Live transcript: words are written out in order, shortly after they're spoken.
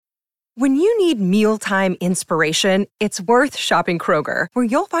When you need mealtime inspiration, it's worth shopping Kroger, where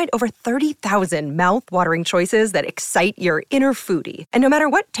you'll find over 30,000 mouth-watering choices that excite your inner foodie. And no matter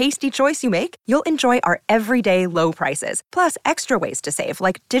what tasty choice you make, you'll enjoy our everyday low prices, plus extra ways to save,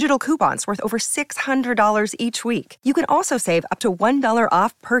 like digital coupons worth over $600 each week. You can also save up to $1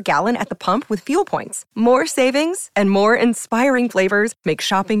 off per gallon at the pump with fuel points. More savings and more inspiring flavors make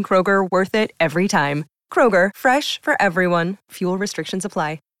shopping Kroger worth it every time. Kroger, fresh for everyone. Fuel restrictions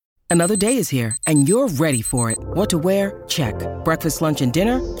apply. Another day is here, and you're ready for it. What to wear? Check. Breakfast, lunch, and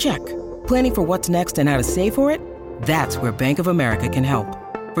dinner? Check. Planning for what's next and how to save for it? That's where Bank of America can help.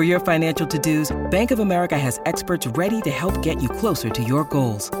 For your financial to-dos, Bank of America has experts ready to help get you closer to your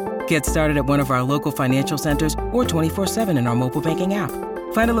goals. Get started at one of our local financial centers or 24/7 in our mobile banking app.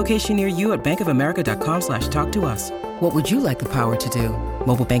 Find a location near you at bankofamerica.com/talktous. What would you like the power to do?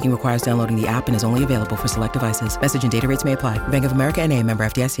 Mobile banking requires downloading the app and is only available for select devices. Message and data rates may apply. Bank of America N.A., member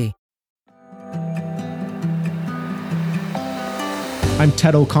FDIC. I'm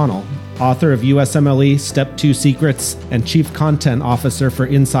Ted O'Connell, author of USMLE Step 2 Secrets and Chief Content Officer for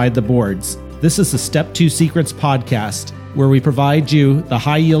Inside the Boards. This is the Step 2 Secrets podcast, where we provide you the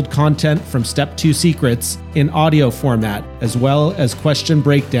high-yield content from Step 2 Secrets in audio format, as well as question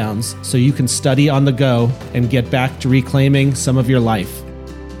breakdowns, so you can study on the go and get back to reclaiming some of your life.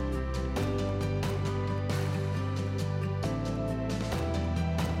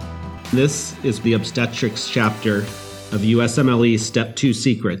 This is the obstetrics chapter of USMLE Step 2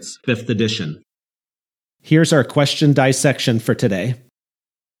 Secrets, 5th edition. Here's our question dissection for today.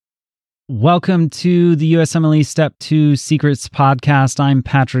 Welcome to the USMLE Step 2 Secrets podcast. I'm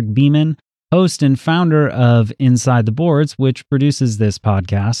Patrick Beeman, host and founder of Inside the Boards, which produces this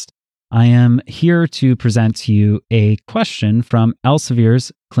podcast. I am here to present to you a question from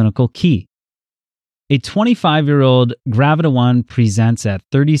Elsevier's Clinical Key. A 25-year-old Gravida-1 presents at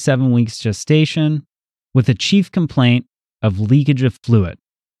 37 weeks gestation with a chief complaint of leakage of fluid.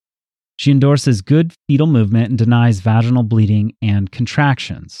 She endorses good fetal movement and denies vaginal bleeding and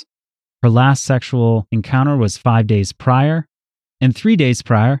contractions. Her last sexual encounter was 5 days prior, and 3 days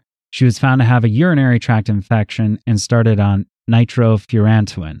prior, she was found to have a urinary tract infection and started on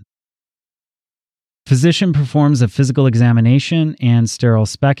nitrofurantoin. Physician performs a physical examination and sterile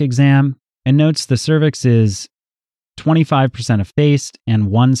spec exam and notes the cervix is 25% effaced and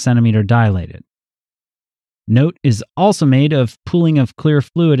 1 centimeter dilated. Note is also made of pooling of clear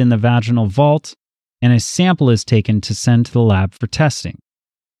fluid in the vaginal vault, and a sample is taken to send to the lab for testing.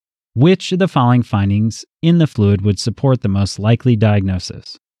 Which of the following findings in the fluid would support the most likely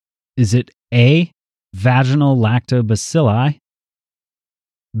diagnosis? Is it A, vaginal lactobacilli,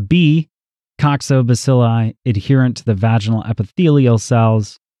 B, coccobacilli adherent to the vaginal epithelial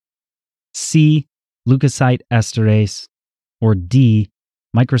cells, C, leukocyte esterase, or D,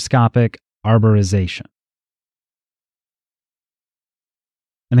 microscopic arborization?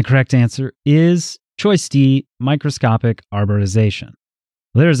 And the correct answer is choice D, microscopic arborization.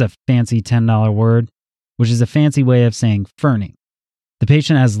 There's a fancy $10 word, which is a fancy way of saying ferning. The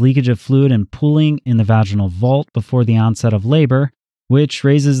patient has leakage of fluid and pooling in the vaginal vault before the onset of labor, which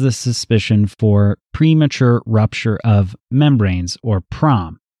raises the suspicion for premature rupture of membranes, or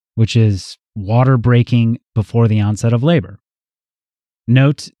PROM, which is water breaking before the onset of labor.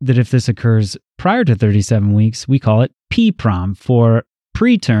 Note that if this occurs prior to 37 weeks, we call it PPROM, for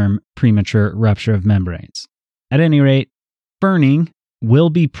preterm premature rupture of membranes. At any rate, ferning will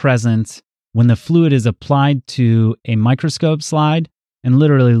be present when the fluid is applied to a microscope slide and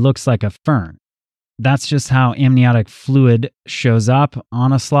literally looks like a fern. That's just how amniotic fluid shows up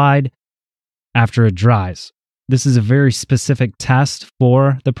on a slide after it dries. This is a very specific test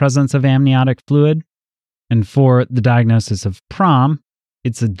for the presence of amniotic fluid, and for the diagnosis of PROM,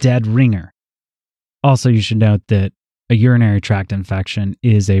 it's a dead ringer. Also, you should note that a urinary tract infection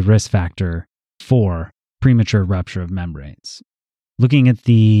is a risk factor for premature rupture of membranes. Looking at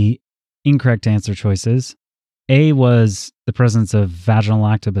the incorrect answer choices, A was the presence of vaginal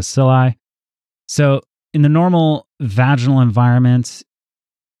lactobacilli. So in the normal vaginal environment,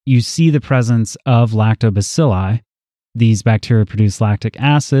 you see the presence of lactobacilli. These bacteria produce lactic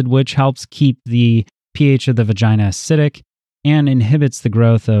acid, which helps keep the pH of the vagina acidic and inhibits the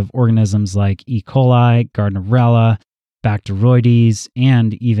growth of organisms like E. coli, Gardnerella, Bacteroides,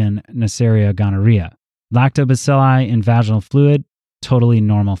 and even Neisseria gonorrhea. Lactobacilli in vaginal fluid, totally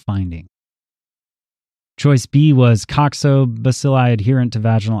normal finding. Choice B was coccobacilli adherent to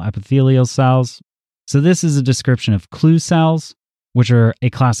vaginal epithelial cells. So this is a description of clue cells, which are a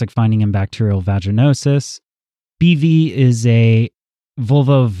classic finding in bacterial vaginosis. BV is a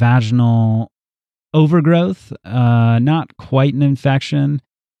vulvovaginal overgrowth, not quite an infection,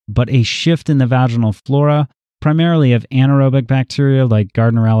 but a shift in the vaginal flora, primarily of anaerobic bacteria like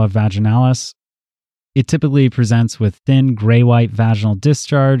Gardnerella vaginalis. It typically presents with thin gray-white vaginal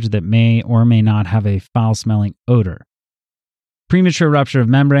discharge that may or may not have a foul-smelling odor. Premature rupture of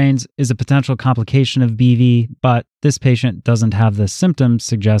membranes is a potential complication of BV, but this patient doesn't have the symptoms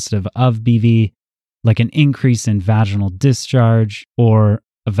suggestive of BV, like an increase in vaginal discharge or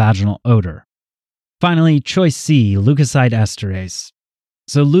a vaginal odor. Finally, choice C, leukocyte esterase.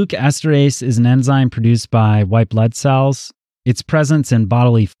 So leuc esterase is an enzyme produced by white blood cells. Its presence in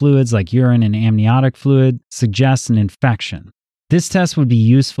bodily fluids like urine and amniotic fluid suggests an infection. This test would be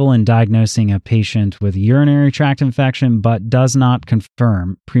useful in diagnosing a patient with urinary tract infection, but does not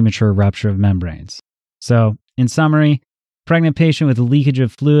confirm premature rupture of membranes. So, in summary, pregnant patient with leakage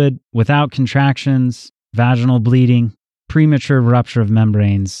of fluid without contractions, vaginal bleeding, premature rupture of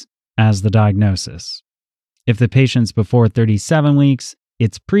membranes as the diagnosis. If the patient's before 37 weeks,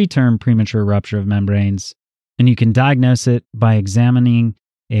 it's preterm premature rupture of membranes, and you can diagnose it by examining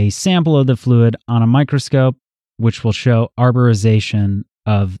a sample of the fluid on a microscope, which will show arborization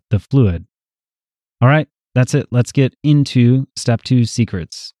of the fluid. All right, that's it. Let's get into step 2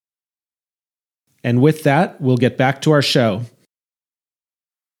 secrets. And with that, we'll get back to our show.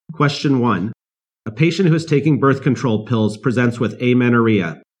 Question 1. A patient who is taking birth control pills presents with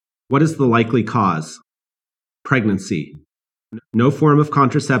amenorrhea. What is the likely cause? Pregnancy. No form of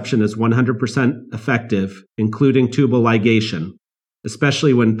contraception is 100% effective, including tubal ligation,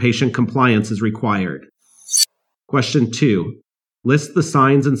 especially when patient compliance is required. Question 2. List the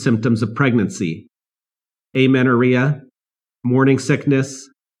signs and symptoms of pregnancy. Amenorrhea, morning sickness,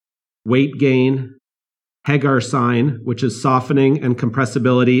 weight gain, Hagar sign, which is softening and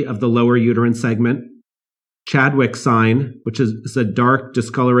compressibility of the lower uterine segment, Chadwick sign, which is a dark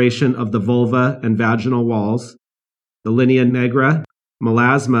discoloration of the vulva and vaginal walls, the linea nigra,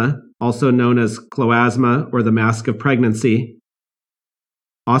 melasma, also known as cloasma or the mask of pregnancy,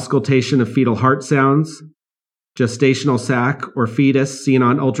 auscultation of fetal heart sounds, gestational sac or fetus seen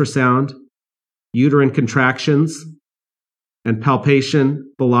on ultrasound, uterine contractions, and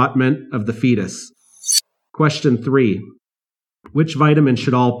palpation, ballottement of the fetus. Question 3. Which vitamin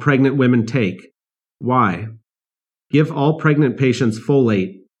should all pregnant women take? Why? Give all pregnant patients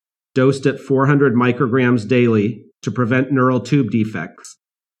folate, dosed at 400 micrograms daily to prevent neural tube defects.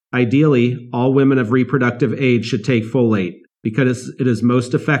 Ideally, all women of reproductive age should take folate because it is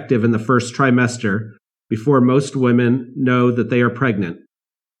most effective in the first trimester before most women know that they are pregnant.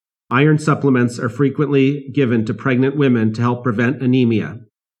 Iron supplements are frequently given to pregnant women to help prevent anemia.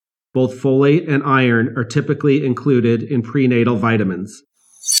 Both folate and iron are typically included in prenatal vitamins.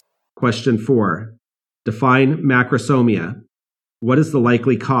 Question 4. Define macrosomia. What is the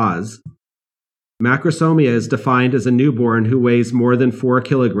likely cause? Macrosomia is defined as a newborn who weighs more than 4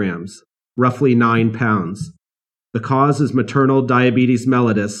 kilograms, roughly 9 pounds. The cause is maternal diabetes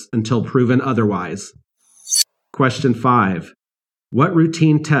mellitus until proven otherwise. Question 5. What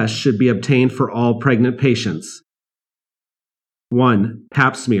routine tests should be obtained for all pregnant patients? 1.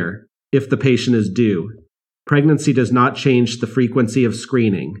 Pap smear, if the patient is due. Pregnancy does not change the frequency of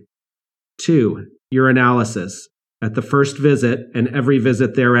screening. 2. Urinalysis, at the first visit and every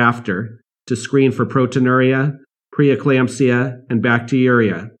visit thereafter, to screen for proteinuria, preeclampsia, and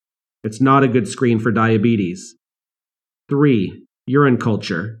bacteriuria. It's not a good screen for diabetes. 3. Urine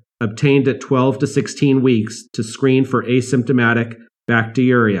culture, obtained at 12 to 16 weeks to screen for asymptomatic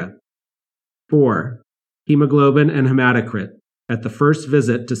bacteriuria. 4. Hemoglobin and hematocrit, at the first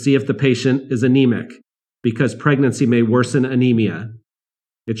visit to see if the patient is anemic, because pregnancy may worsen anemia.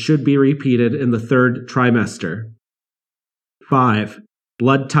 It should be repeated in the 3rd trimester. 5.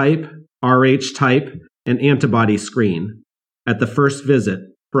 Blood type, Rh type, and antibody screen, at the first visit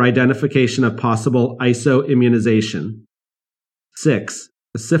for identification of possible isoimmunization. 6.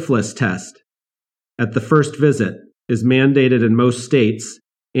 A syphilis test, at the first visit, is mandated in most states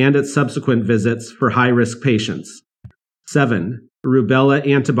and at subsequent visits for high-risk patients. 7. Rubella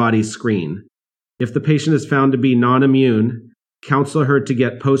antibody screen. If the patient is found to be non-immune, counsel her to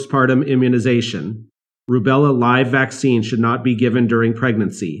get postpartum immunization. Rubella live vaccine should not be given during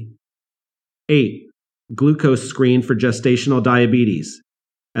pregnancy. 8. Glucose screen for gestational diabetes.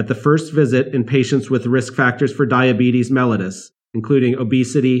 At the first visit in patients with risk factors for diabetes mellitus, including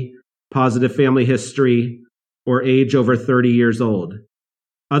obesity, positive family history, or age over 30 years old.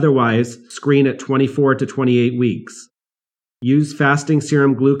 Otherwise, screen at 24 to 28 weeks. Use fasting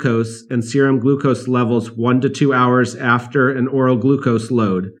serum glucose and serum glucose levels 1 to 2 hours after an oral glucose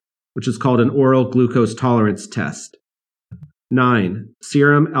load, which is called an oral glucose tolerance test. 9.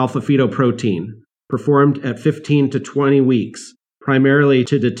 Serum alpha-fetoprotein, performed at 15 to 20 weeks, primarily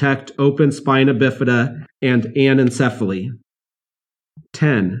to detect open spina bifida and anencephaly.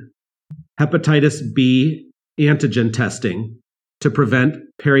 10. Hepatitis B antigen testing to prevent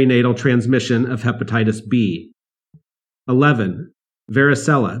perinatal transmission of hepatitis B. 11.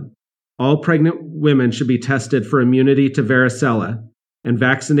 Varicella. All pregnant women should be tested for immunity to varicella, and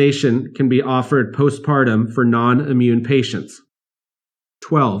vaccination can be offered postpartum for non-immune patients.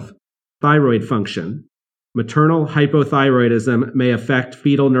 12. Thyroid function. Maternal hypothyroidism may affect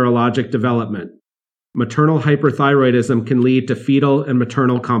fetal neurologic development. Maternal hyperthyroidism can lead to fetal and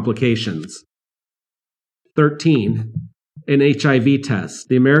maternal complications. 13. An HIV test.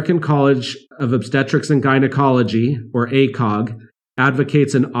 The American College of Obstetrics and Gynecology, or ACOG,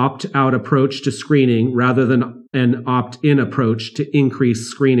 advocates an opt-out approach to screening rather than an opt-in approach to increase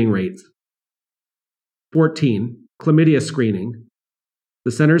screening rates. 14. Chlamydia screening.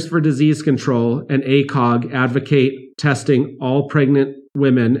 The Centers for Disease Control and ACOG advocate testing all pregnant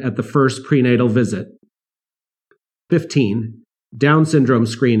women at the first prenatal visit. 15. Down syndrome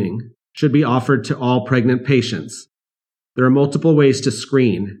screening should be offered to all pregnant patients. There are multiple ways to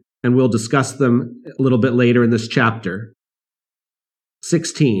screen, and we'll discuss them a little bit later in this chapter.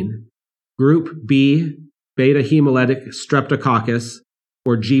 16. Group B beta hemolytic streptococcus,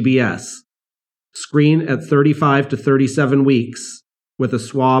 or GBS. Screen at 35 to 37 weeks with a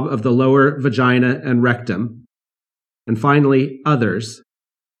swab of the lower vagina and rectum. And finally, others.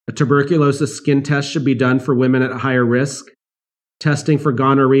 A tuberculosis skin test should be done for women at higher risk. Testing for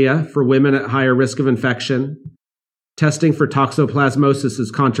gonorrhea for women at higher risk of infection. Testing for toxoplasmosis is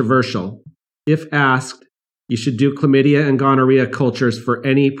controversial. If asked, you should do chlamydia and gonorrhea cultures for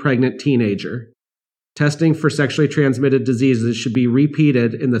any pregnant teenager. Testing for sexually transmitted diseases should be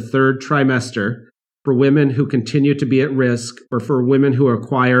repeated in the third trimester for women who continue to be at risk or for women who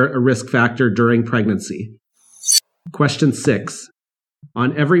acquire a risk factor during pregnancy. Question 6.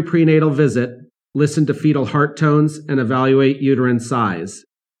 On every prenatal visit, listen to fetal heart tones and evaluate uterine size.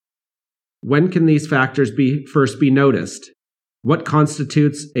 When can these factors first be noticed? What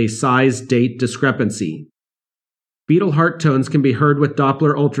constitutes a size-date discrepancy? Fetal heart tones can be heard with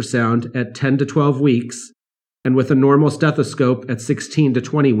Doppler ultrasound at 10 to 12 weeks and with a normal stethoscope at 16 to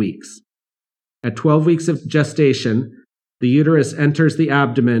 20 weeks. At 12 weeks of gestation, the uterus enters the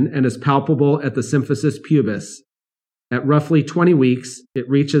abdomen and is palpable at the symphysis pubis. At roughly 20 weeks, it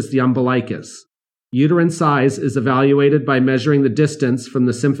reaches the umbilicus. Uterine size is evaluated by measuring the distance from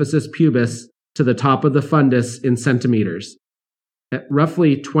the symphysis pubis to the top of the fundus in centimeters. At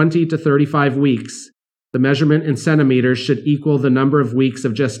roughly 20 to 35 weeks, the measurement in centimeters should equal the number of weeks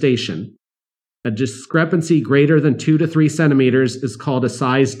of gestation. A discrepancy greater than 2 to 3 centimeters is called a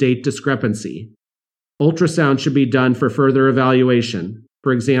size-date discrepancy. Ultrasound should be done for further evaluation,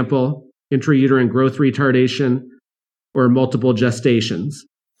 for example, intrauterine growth retardation or multiple gestations.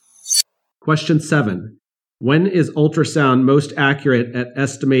 Question 7. When is ultrasound most accurate at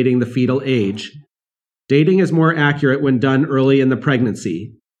estimating the fetal age? Dating is more accurate when done early in the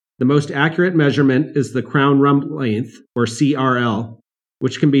pregnancy. The most accurate measurement is the crown rump length, or CRL,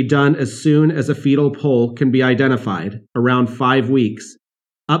 which can be done as soon as a fetal pole can be identified, around 5 weeks,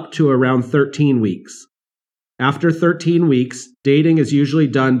 up to around 13 weeks. After 13 weeks, dating is usually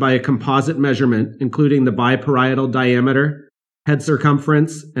done by a composite measurement, including the biparietal diameter, head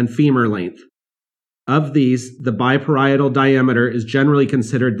circumference, and femur length. Of these, the biparietal diameter is generally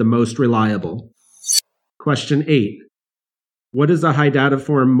considered the most reliable. Question 8. What is a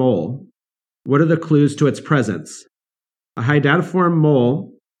hydatiform mole? What are the clues to its presence? A hydatiform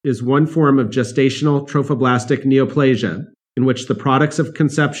mole is one form of gestational trophoblastic neoplasia, in which the products of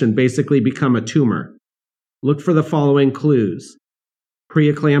conception basically become a tumor. Look for the following clues: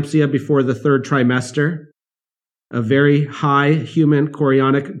 preeclampsia before the third trimester, a very high human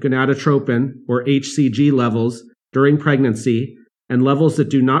chorionic gonadotropin, or HCG levels during pregnancy, and levels that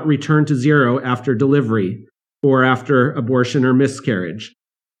do not return to zero after delivery or after abortion or miscarriage.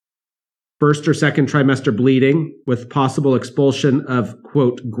 First or second trimester bleeding with possible expulsion of,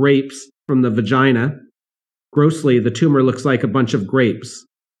 quote, grapes from the vagina. Grossly, the tumor looks like a bunch of grapes.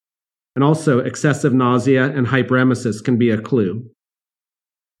 And also, excessive nausea and hyperemesis can be a clue.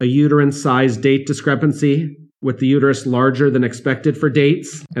 A uterine size date discrepancy with the uterus larger than expected for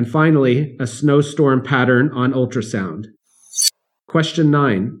dates. And finally, a snowstorm pattern on ultrasound. Question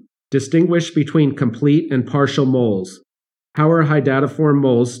 9. Distinguish between complete and partial moles. How are hydatiform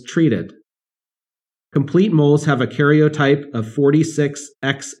moles treated? Complete moles have a karyotype of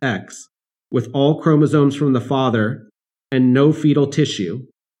 46XX, with all chromosomes from the father and no fetal tissue.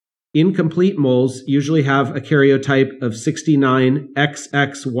 Incomplete moles usually have a karyotype of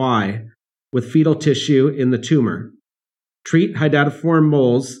 69XXY, with fetal tissue in the tumor. Treat hydatiform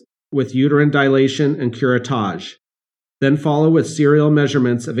moles with uterine dilation and curettage. Then follow with serial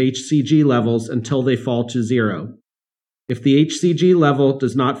measurements of HCG levels until they fall to 0. If the HCG level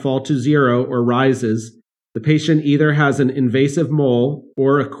does not fall to 0 or rises, the patient either has an invasive mole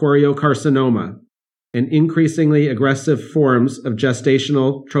or a choriocarcinoma, and increasingly aggressive forms of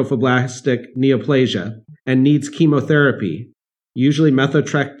gestational trophoblastic neoplasia, and needs chemotherapy, usually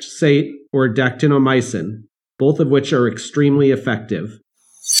methotrexate or dactinomycin, both of which are extremely effective.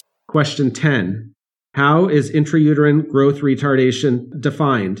 Question 10. How is intrauterine growth retardation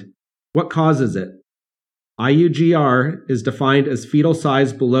defined? What causes it? IUGR is defined as fetal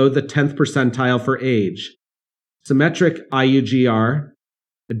size below the 10th percentile for age. Symmetric IUGR,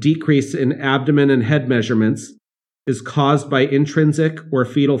 a decrease in abdomen and head measurements, is caused by intrinsic or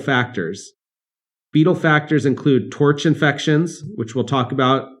fetal factors. Fetal factors include torch infections, which we'll talk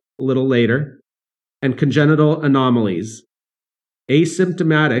about a little later, and congenital anomalies.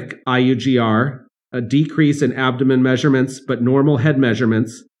 Asymptomatic IUGR, a decrease in abdomen measurements but normal head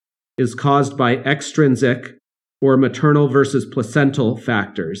measurements, is caused by extrinsic or maternal versus placental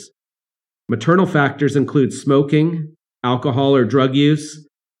factors. Maternal factors include smoking, alcohol or drug use,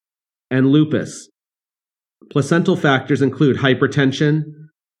 and lupus. Placental factors include hypertension,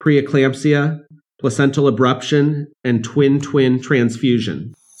 preeclampsia, placental abruption, and twin-twin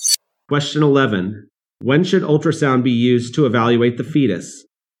transfusion. Question 11. When should ultrasound be used to evaluate the fetus?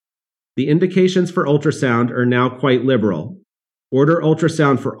 The indications for ultrasound are now quite liberal. Order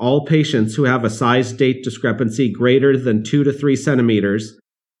ultrasound for all patients who have a size-date discrepancy greater than 2 to 3 centimeters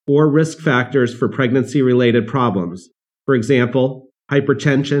or risk factors for pregnancy-related problems. For example,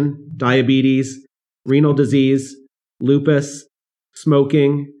 hypertension, diabetes, renal disease, lupus,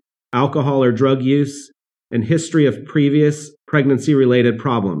 smoking, alcohol or drug use, and history of previous pregnancy-related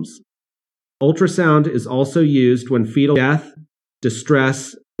problems. Ultrasound is also used when fetal death,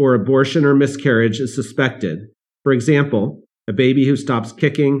 distress, or abortion or miscarriage is suspected. For example, a baby who stops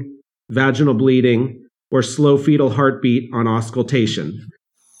kicking, vaginal bleeding, or slow fetal heartbeat on auscultation.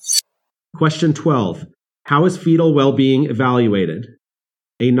 Question 12. How is fetal well-being evaluated?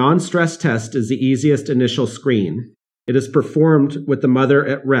 A non-stress test is the easiest initial screen. It is performed with the mother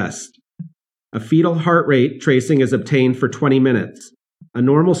at rest. A fetal heart rate tracing is obtained for 20 minutes. A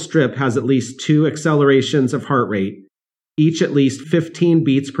normal strip has at least 2 accelerations of heart rate, each at least 15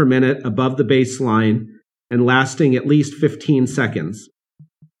 beats per minute above the baseline and lasting at least 15 seconds.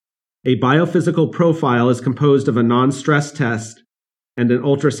 A biophysical profile is composed of a non-stress test and an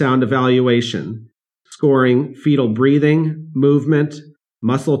ultrasound evaluation, scoring fetal breathing, movement,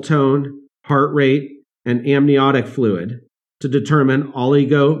 muscle tone, heart rate, and amniotic fluid to determine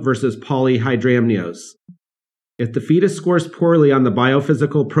oligo versus polyhydramnios. If the fetus scores poorly on the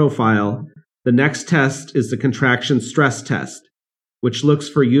biophysical profile, the next test is the contraction stress test, which looks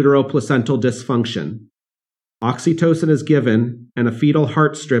for uteroplacental dysfunction. Oxytocin is given, and a fetal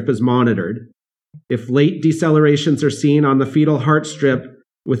heart strip is monitored. If late decelerations are seen on the fetal heart strip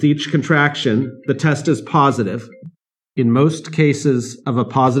with each contraction, the test is positive. In most cases of a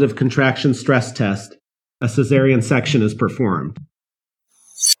positive contraction stress test, a cesarean section is performed.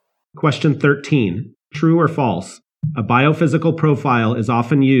 Question 13. True or false? A biophysical profile is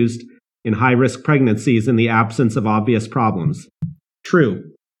often used in high-risk pregnancies in the absence of obvious problems. True.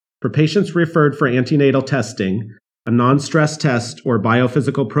 For patients referred for antenatal testing, a non-stress test or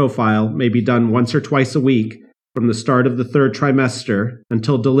biophysical profile may be done once or twice a week from the start of the 3rd trimester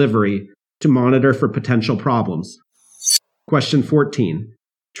until delivery to monitor for potential problems. Question 14.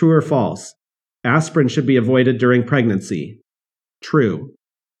 True or false? Aspirin should be avoided during pregnancy. True.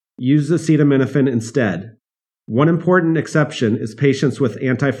 Use acetaminophen instead. One important exception is patients with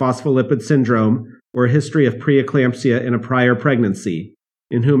antiphospholipid syndrome or a history of preeclampsia in a prior pregnancy,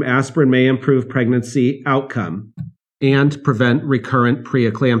 in whom aspirin may improve pregnancy outcome and prevent recurrent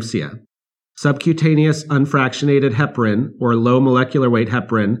preeclampsia. Subcutaneous unfractionated heparin or low molecular weight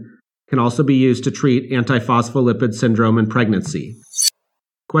heparin can also be used to treat antiphospholipid syndrome in pregnancy.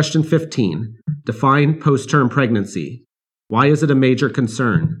 Question 15. Define post-term pregnancy. Why is it a major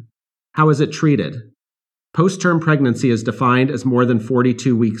concern? How is it treated? Post-term pregnancy is defined as more than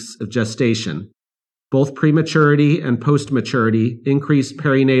 42 weeks of gestation. Both prematurity and post-maturity increase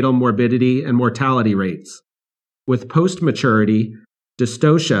perinatal morbidity and mortality rates. With post-maturity,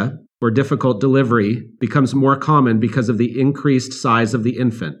 dystocia, or difficult delivery, becomes more common because of the increased size of the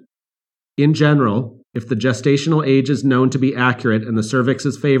infant. In general, if the gestational age is known to be accurate and the cervix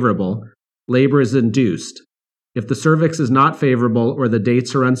is favorable, labor is induced. If the cervix is not favorable or the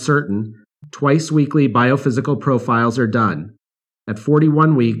dates are uncertain, twice-weekly biophysical profiles are done. At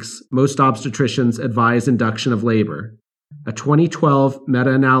 41 weeks, most obstetricians advise induction of labor. A 2012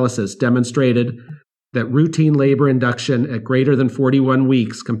 meta-analysis demonstrated that routine labor induction at greater than 41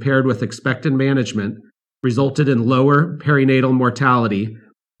 weeks compared with expectant management resulted in lower perinatal mortality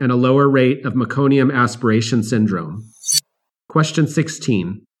and a lower rate of meconium aspiration syndrome. Question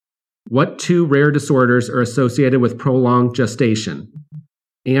 16. What two rare disorders are associated with prolonged gestation?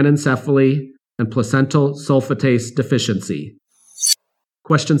 Anencephaly and placental sulfatase deficiency.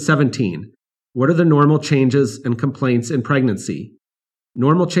 Question 17. What are the normal changes and complaints in pregnancy?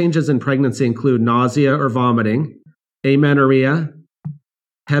 Normal changes in pregnancy include nausea or vomiting, amenorrhea,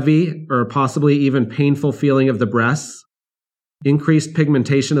 heavy or possibly even painful feeling of the breasts, increased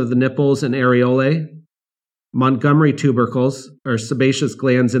pigmentation of the nipples and areolae, Montgomery tubercles or sebaceous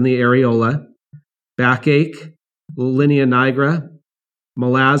glands in the areola, backache, linea nigra,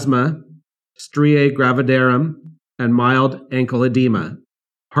 melasma, striae gravidarum, and mild ankle edema.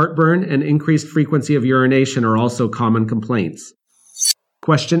 Heartburn and increased frequency of urination are also common complaints.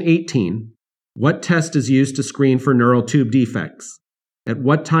 Question 18. What test is used to screen for neural tube defects? At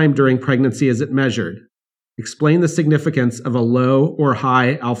what time during pregnancy is it measured? Explain the significance of a low or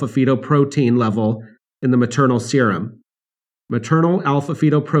high alpha-fetoprotein level in the maternal serum. Maternal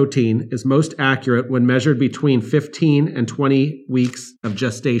alpha-fetoprotein is most accurate when measured between 15 and 20 weeks of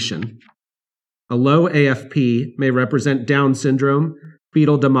gestation. A low AFP may represent Down syndrome,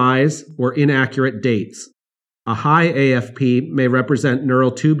 fetal demise, or inaccurate dates. A high AFP may represent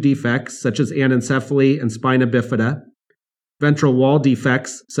neural tube defects such as anencephaly and spina bifida, ventral wall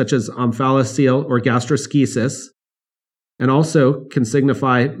defects such as omphalocele or gastroschisis, and also can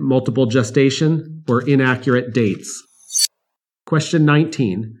signify multiple gestation or inaccurate dates. Question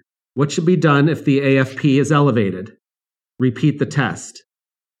 19. What should be done if the AFP is elevated? Repeat the test.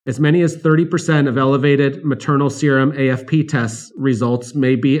 As many as 30% of elevated maternal serum AFP test results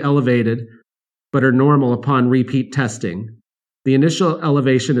may be elevated, but are normal upon repeat testing. The initial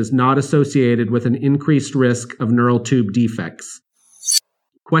elevation is not associated with an increased risk of neural tube defects.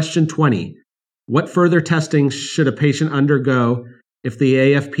 Question 20. What further testing should a patient undergo if the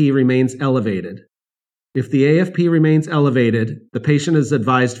AFP remains elevated? If the AFP remains elevated, the patient is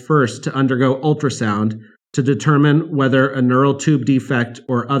advised first to undergo ultrasound to determine whether a neural tube defect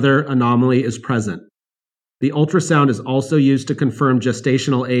or other anomaly is present. The ultrasound is also used to confirm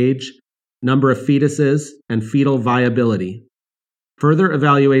gestational age, number of fetuses, and fetal viability. Further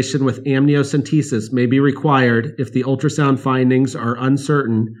evaluation with amniocentesis may be required if the ultrasound findings are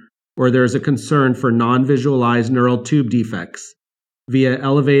uncertain or there is a concern for non-visualized neural tube defects via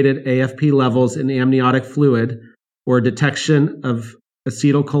elevated AFP levels in amniotic fluid or detection of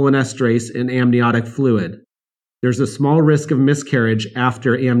acetylcholinesterase in amniotic fluid. There's a small risk of miscarriage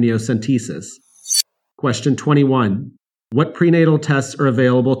after amniocentesis. Question 21. What prenatal tests are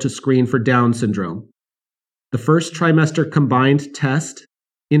available to screen for Down syndrome? The first trimester combined test,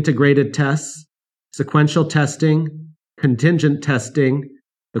 integrated tests, sequential testing, contingent testing,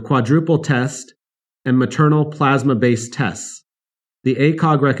 the quadruple test, and maternal plasma-based tests. The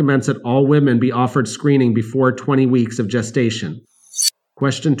ACOG recommends that all women be offered screening before 20 weeks of gestation.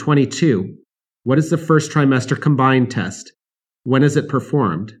 Question 22. What is the first trimester combined test? When is it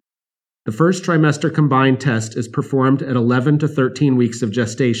performed? The first trimester combined test is performed at 11 to 13 weeks of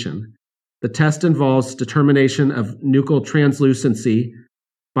gestation. The test involves determination of nuchal translucency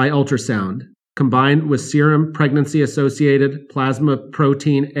by ultrasound, combined with serum pregnancy-associated plasma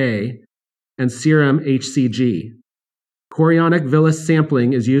protein A and serum HCG. Chorionic villus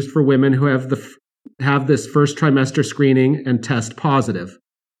sampling is used for women who have this first trimester screening and test positive.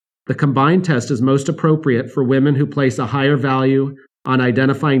 The combined test is most appropriate for women who place a higher value on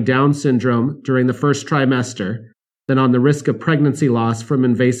identifying Down syndrome during the first trimester than on the risk of pregnancy loss from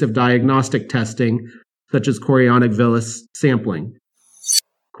invasive diagnostic testing, such as chorionic villus sampling.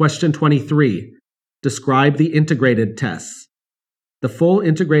 Question 23. Describe the integrated tests. The full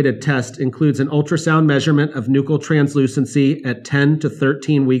integrated test includes an ultrasound measurement of nuchal translucency at 10 to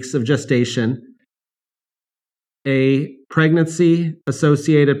 13 weeks of gestation, a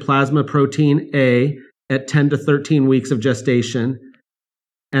pregnancy-associated plasma protein A at 10 to 13 weeks of gestation,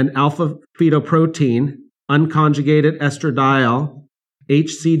 and alpha-fetoprotein, unconjugated estradiol,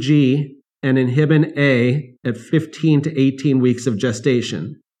 HCG, and inhibin A at 15 to 18 weeks of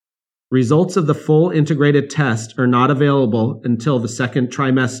gestation. Results of the full integrated test are not available until the second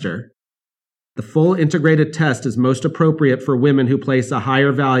trimester. The full integrated test is most appropriate for women who place a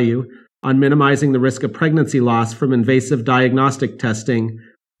higher value on minimizing the risk of pregnancy loss from invasive diagnostic testing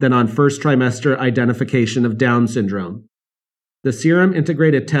than on first trimester identification of Down syndrome. The serum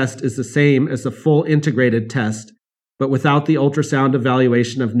integrated test is the same as the full integrated test, but without the ultrasound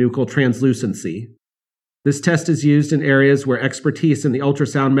evaluation of nuchal translucency. This test is used in areas where expertise in the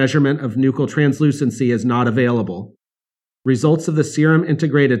ultrasound measurement of nuchal translucency is not available. Results of the serum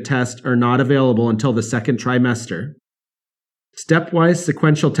integrated test are not available until the second trimester. Stepwise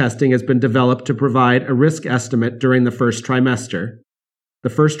sequential testing has been developed to provide a risk estimate during the first trimester. The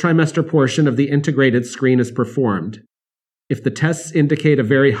first trimester portion of the integrated screen is performed. If the tests indicate a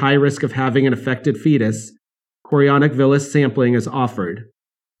very high risk of having an affected fetus, chorionic villus sampling is offered.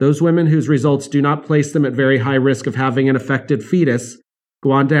 Those women whose results do not place them at very high risk of having an affected fetus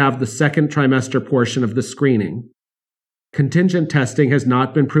go on to have the second trimester portion of the screening. Contingent testing has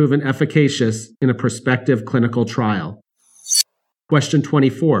not been proven efficacious in a prospective clinical trial. Question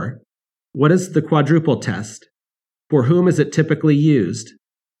 24. What is the quadruple test? For whom is it typically used?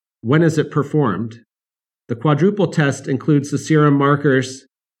 When is it performed? The quadruple test includes the serum markers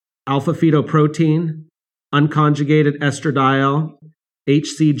alpha-fetoprotein, unconjugated estradiol,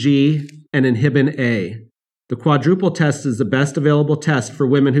 HCG, and inhibin A. The quadruple test is the best available test for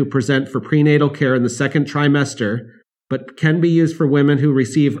women who present for prenatal care in the second trimester, but can be used for women who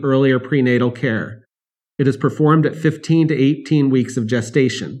receive earlier prenatal care. It is performed at 15 to 18 weeks of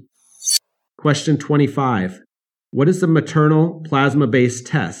gestation. Question 25. What is the maternal plasma-based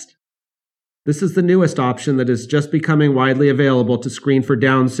test? This is the newest option that is just becoming widely available to screen for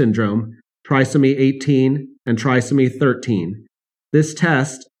Down syndrome, trisomy 18, and trisomy 13. This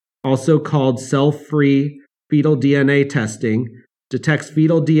test, also called cell-free fetal DNA testing, detects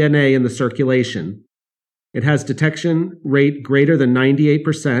fetal DNA in the circulation. It has detection rate greater than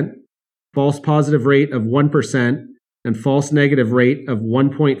 98%, false positive rate of 1%, and false negative rate of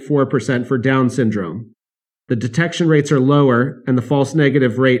 1.4% for Down syndrome. The detection rates are lower and the false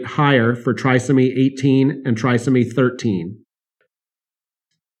negative rate higher for trisomy 18 and trisomy 13.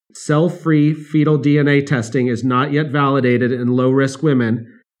 Cell-free fetal DNA testing is not yet validated in low-risk women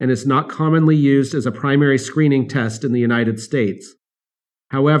and is not commonly used as a primary screening test in the United States.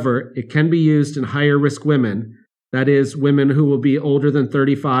 However, it can be used in higher-risk women, that is, women who will be older than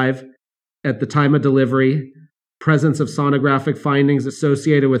 35 at the time of delivery, presence of sonographic findings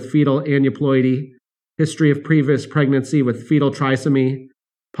associated with fetal aneuploidy, history of previous pregnancy with fetal trisomy,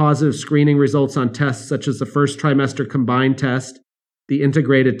 positive screening results on tests such as the first trimester combined test, the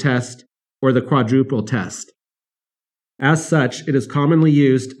integrated test, or the quadruple test. As such, it is commonly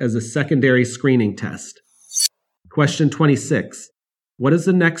used as a secondary screening test. Question 26. What is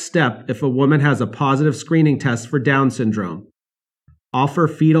the next step if a woman has a positive screening test for Down syndrome? Offer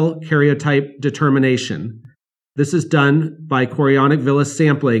fetal karyotype determination. This is done by chorionic villus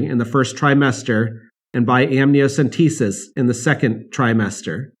sampling in the first trimester and by amniocentesis in the second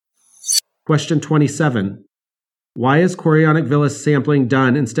trimester. Question 27. Why is chorionic villus sampling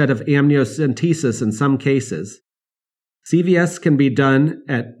done instead of amniocentesis in some cases? CVS can be done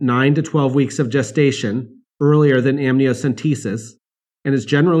at 9 to 12 weeks of gestation, earlier than amniocentesis, and is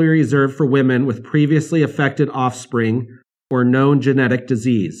generally reserved for women with previously affected offspring or known genetic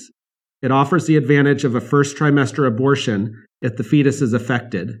disease. It offers the advantage of a first trimester abortion if the fetus is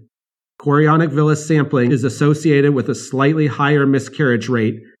affected. Chorionic villus sampling is associated with a slightly higher miscarriage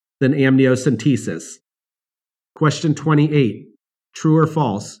rate than amniocentesis. Question 28. True or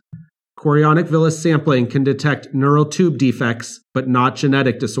false? Chorionic villus sampling can detect neural tube defects, but not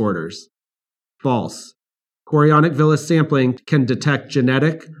genetic disorders. False. Chorionic villus sampling can detect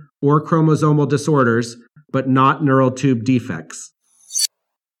genetic or chromosomal disorders, but not neural tube defects.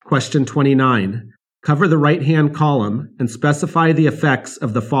 Question 29. Cover the right-hand column and specify the effects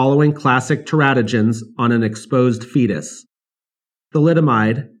of the following classic teratogens on an exposed fetus.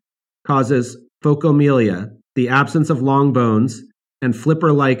 Thalidomide causes phocomelia, the absence of long bones, and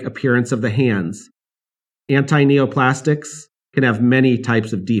flipper-like appearance of the hands. Antineoplastics can have many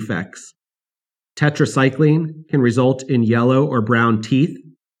types of defects. Tetracycline can result in yellow or brown teeth.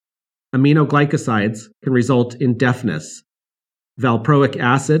 Aminoglycosides can result in deafness. Valproic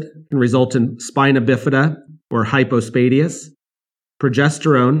acid can result in spina bifida or hypospadias.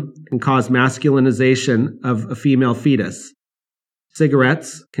 Progesterone can cause masculinization of a female fetus.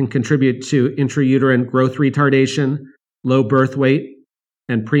 Cigarettes can contribute to intrauterine growth retardation, low birth weight,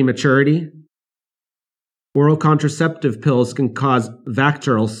 and prematurity. Oral contraceptive pills can cause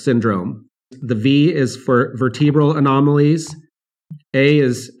VACTERL syndrome. The V is for vertebral anomalies, A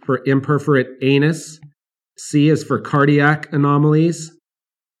is for imperforate anus, C is for cardiac anomalies,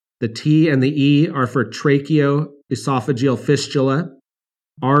 the T and the E are for tracheoesophageal fistula,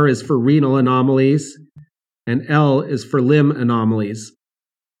 R is for renal anomalies, and L is for limb anomalies.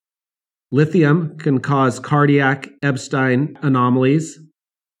 Lithium can cause cardiac Epstein anomalies.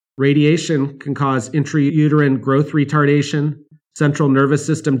 Radiation can cause intrauterine growth retardation, central nervous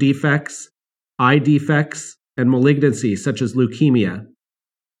system defects, eye defects, and malignancy such as leukemia.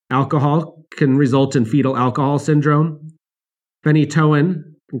 Alcohol can result in fetal alcohol syndrome. Phenytoin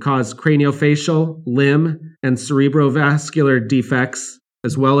can cause craniofacial, limb, and cerebrovascular defects,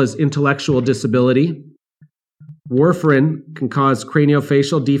 as well as intellectual disability. Warfarin can cause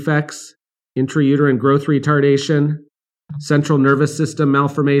craniofacial defects, intrauterine growth retardation, central nervous system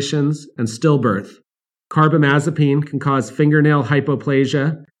malformations, and stillbirth. Carbamazepine can cause fingernail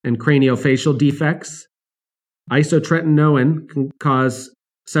hypoplasia and craniofacial defects. Isotretinoin can cause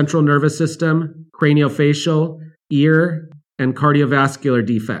central nervous system, craniofacial, ear, and cardiovascular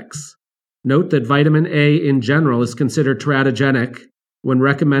defects. Note that vitamin A in general is considered teratogenic when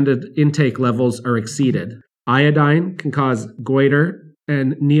recommended intake levels are exceeded. Iodine can cause goiter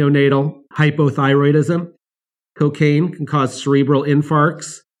and neonatal hypothyroidism. Cocaine can cause cerebral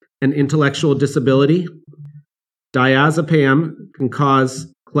infarcts and intellectual disability. Diazepam can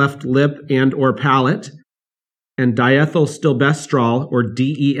cause cleft lip and or palate. And diethylstilbestrol, or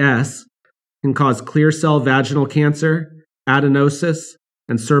DES, can cause clear cell vaginal cancer, adenosis,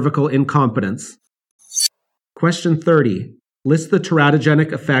 and cervical incompetence. Question 30. List the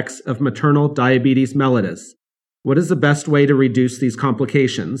teratogenic effects of maternal diabetes mellitus. What is the best way to reduce these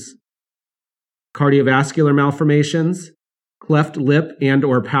complications? Cardiovascular malformations, cleft lip and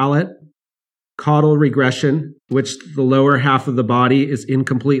or palate, caudal regression, which the lower half of the body is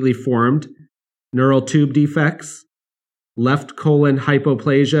incompletely formed, neural tube defects, left colon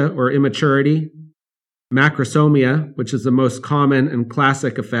hypoplasia or immaturity, macrosomia, which is the most common and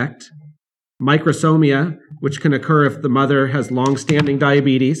classic effect, microsomia, which can occur if the mother has long-standing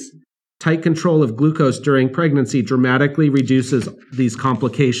diabetes. Tight control of glucose during pregnancy dramatically reduces these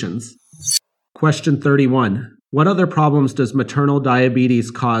complications. Question 31. What other problems does maternal diabetes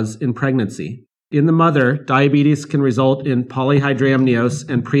cause in pregnancy? In the mother, diabetes can result in polyhydramnios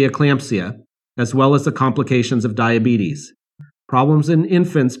and preeclampsia, as well as the complications of diabetes. Problems in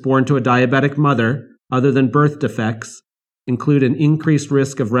infants born to a diabetic mother, other than birth defects, include an increased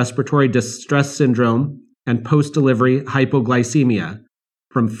risk of respiratory distress syndrome and post-delivery hypoglycemia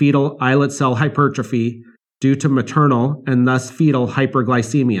from fetal islet cell hypertrophy due to maternal and thus fetal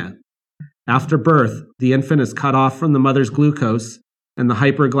hyperglycemia. After birth, the infant is cut off from the mother's glucose and the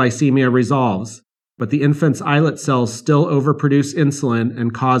hyperglycemia resolves, but the infant's islet cells still overproduce insulin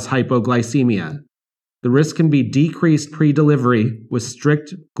and cause hypoglycemia. The risk can be decreased pre-delivery with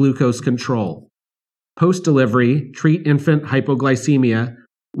strict glucose control. Post-delivery, treat infant hypoglycemia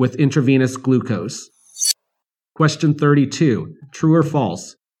with intravenous glucose. Question 32. True or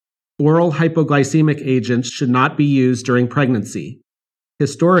false? Oral hypoglycemic agents should not be used during pregnancy.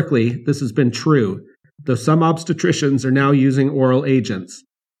 Historically, this has been true, though some obstetricians are now using oral agents.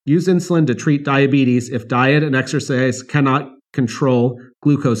 Use insulin to treat diabetes if diet and exercise cannot control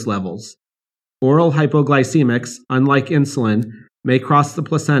glucose levels. Oral hypoglycemics, unlike insulin, may cross the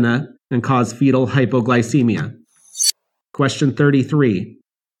placenta and cause fetal hypoglycemia. Question 33.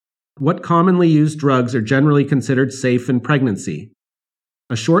 What commonly used drugs are generally considered safe in pregnancy?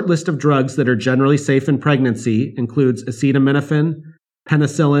 A short list of drugs that are generally safe in pregnancy includes acetaminophen,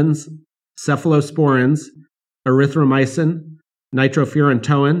 penicillins, cephalosporins, erythromycin,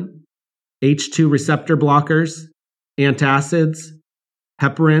 nitrofurantoin, H2 receptor blockers, antacids,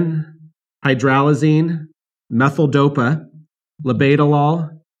 heparin, hydralazine, methyldopa, labetalol,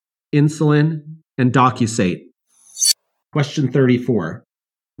 insulin, and docusate. Question 34.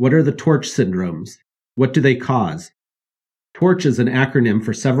 What are the TORCH syndromes? What do they cause? TORCH is an acronym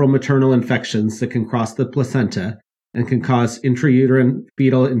for several maternal infections that can cross the placenta and can cause intrauterine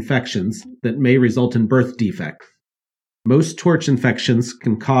fetal infections that may result in birth defects. Most TORCH infections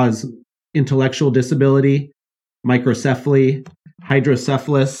can cause intellectual disability, microcephaly,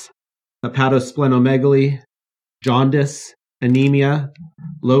 hydrocephalus, hepatosplenomegaly, jaundice, anemia,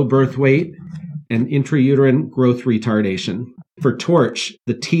 low birth weight, and intrauterine growth retardation. For TORCH,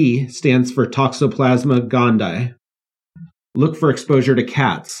 the T stands for Toxoplasma gondii. Look for exposure to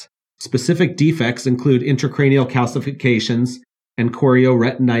cats. Specific defects include intracranial calcifications and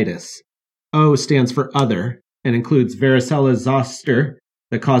chorioretinitis. O stands for other and includes varicella zoster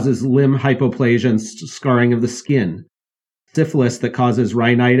that causes limb hypoplasia and scarring of the skin, syphilis that causes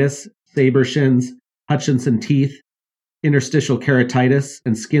rhinitis, saber shins, Hutchinson teeth, interstitial keratitis,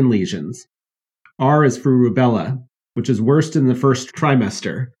 and skin lesions. R is for rubella, which is worst in the first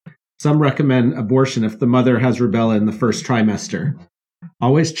trimester. Some recommend abortion if the mother has rubella in the first trimester.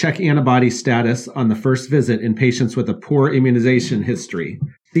 Always check antibody status on the first visit in patients with a poor immunization history.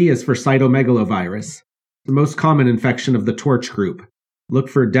 C is for cytomegalovirus, the most common infection of the TORCH group. Look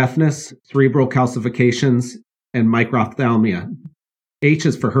for deafness, cerebral calcifications, and microphthalmia. H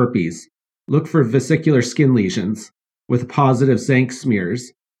is for herpes. Look for vesicular skin lesions with positive Zank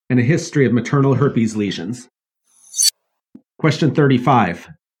smears and a history of maternal herpes lesions. Question 35.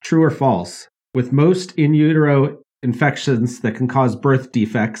 True or false? With most in utero infections that can cause birth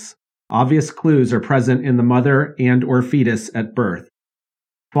defects, obvious clues are present in the mother and/or fetus at birth.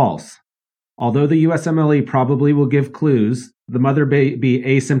 False. Although the USMLE probably will give clues, the mother may be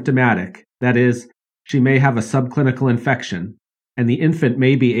asymptomatic, that is, she may have a subclinical infection, and the infant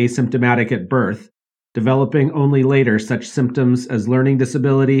may be asymptomatic at birth, developing only later such symptoms as learning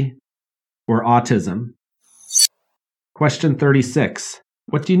disability or autism. Question 36.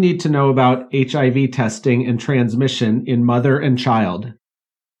 What do you need to know about HIV testing and transmission in mother and child?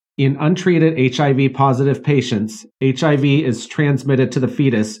 In untreated HIV-positive patients, HIV is transmitted to the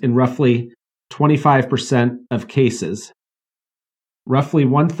fetus in roughly 25% of cases. Roughly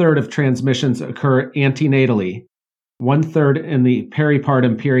 1/3 of transmissions occur antenatally, 1/3 in the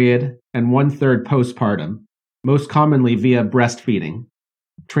peripartum period, and 1/3 postpartum, most commonly via breastfeeding.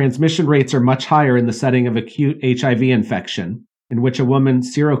 Transmission rates are much higher in the setting of acute HIV infection, in which a woman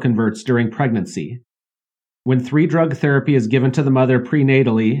seroconverts during pregnancy. When 3-drug therapy is given to the mother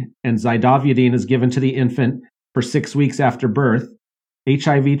prenatally and zidovudine is given to the infant for 6 weeks after birth,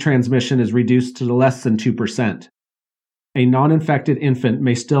 HIV transmission is reduced to less than 2%. A non-infected infant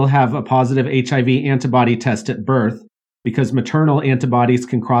may still have a positive HIV antibody test at birth because maternal antibodies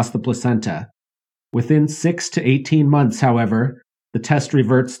can cross the placenta. Within 6 to 18 months, however, the test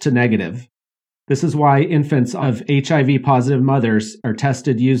reverts to negative. This is why infants of HIV-positive mothers are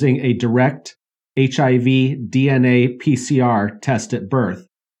tested using a direct HIV DNA PCR test at birth,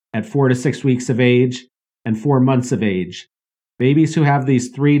 at 4 to 6 weeks of age and 4 months of age. Babies who have these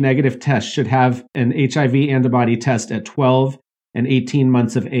 3 negative tests should have an HIV antibody test at 12 and 18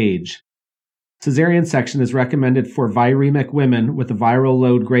 months of age. Cesarean section is recommended for viremic women with a viral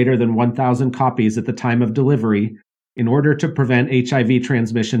load greater than 1,000 copies at the time of delivery in order to prevent HIV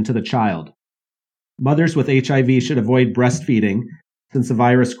transmission to the child. Mothers with HIV should avoid breastfeeding since the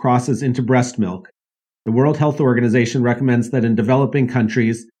virus crosses into breast milk. The World Health Organization recommends that in developing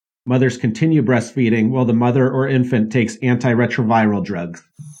countries, mothers continue breastfeeding while the mother or infant takes antiretroviral drugs.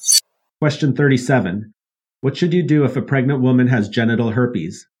 Question 37. What should you do if a pregnant woman has genital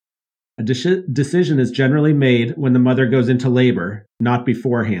herpes? A decision is generally made when the mother goes into labor, not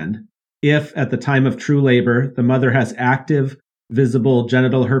beforehand. If, at the time of true labor, the mother has active, visible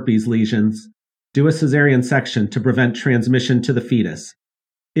genital herpes lesions, do a cesarean section to prevent transmission to the fetus.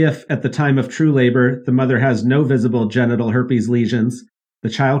 If, at the time of true labor, the mother has no visible genital herpes lesions, the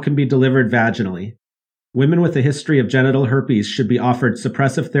child can be delivered vaginally. Women with a history of genital herpes should be offered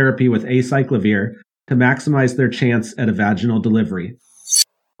suppressive therapy with acyclovir to maximize their chance at a vaginal delivery.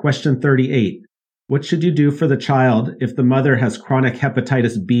 Question 38. What should you do for the child if the mother has chronic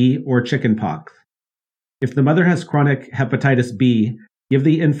hepatitis B or chickenpox? If the mother has chronic hepatitis B, give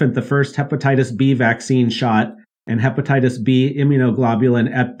the infant the first hepatitis B vaccine shot and hepatitis B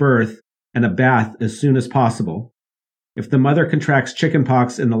immunoglobulin at birth and a bath as soon as possible. If the mother contracts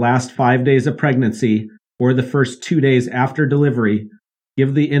chickenpox in the last 5 days of pregnancy or the first 2 days after delivery,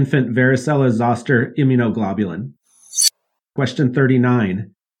 give the infant varicella-zoster immunoglobulin. Question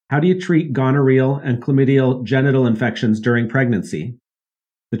 39. How do you treat gonorrheal and chlamydial genital infections during pregnancy?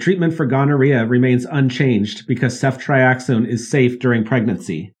 The treatment for gonorrhea remains unchanged because ceftriaxone is safe during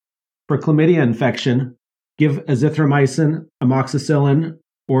pregnancy. For chlamydia infection, give azithromycin, amoxicillin,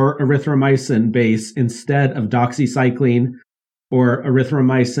 or erythromycin base instead of doxycycline or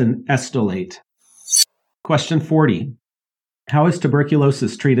erythromycin estolate. Question 40. How is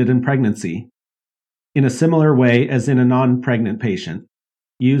tuberculosis treated in pregnancy? In a similar way as in a non-pregnant patient.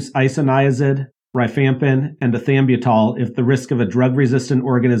 Use isoniazid, rifampin, and ethambutol if the risk of a drug-resistant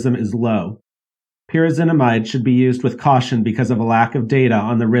organism is low. Pyrazinamide should be used with caution because of a lack of data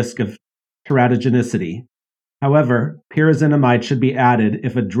on the risk of teratogenicity. However, pyrazinamide should be added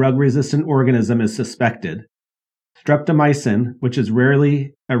if a drug-resistant organism is suspected. Streptomycin, which is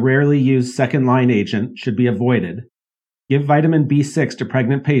a rarely used second-line agent, should be avoided. Give vitamin B6 to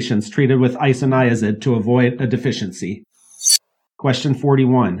pregnant patients treated with isoniazid to avoid a deficiency. Question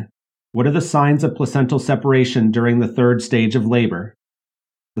 41. What are the signs of placental separation during the 3rd stage of labor?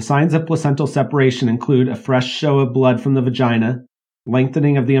 The signs of placental separation include a fresh show of blood from the vagina,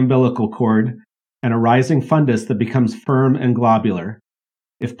 lengthening of the umbilical cord, and a rising fundus that becomes firm and globular.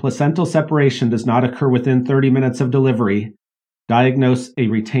 If placental separation does not occur within 30 minutes of delivery, diagnose a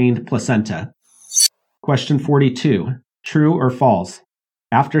retained placenta. Question 42. True or false?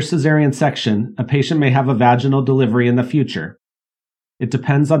 After cesarean section, a patient may have a vaginal delivery in the future. It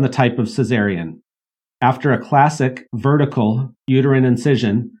depends on the type of cesarean. After a classic vertical uterine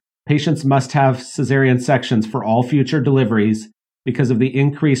incision, Patients must have cesarean sections for all future deliveries because of the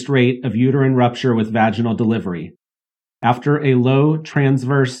increased rate of uterine rupture with vaginal delivery. After a low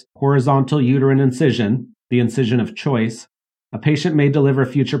transverse horizontal uterine incision, the incision of choice, a patient may deliver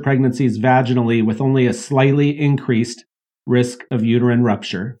future pregnancies vaginally with only a slightly increased risk of uterine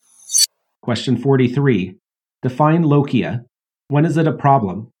rupture. Question 43. Define lochia. When is it a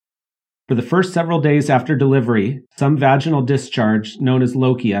problem? For the first several days after delivery, some vaginal discharge, known as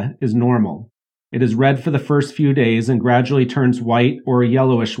lochia, is normal. It is red for the first few days and gradually turns white or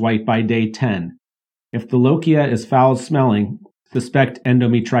yellowish white by day 10. If the lochia is foul-smelling, suspect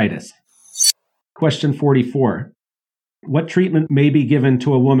endometritis. Question 44. What treatment may be given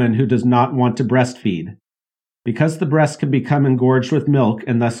to a woman who does not want to breastfeed? Because the breast can become engorged with milk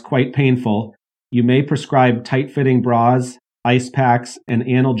and thus quite painful, you may prescribe tight-fitting bras, ice packs, and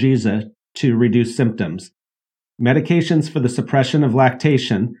analgesia to reduce symptoms. Medications for the suppression of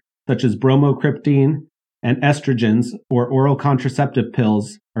lactation, such as bromocriptine and estrogens or oral contraceptive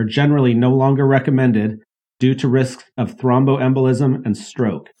pills, are generally no longer recommended due to risks of thromboembolism and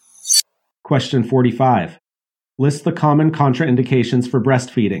stroke. Question 45. List the common contraindications for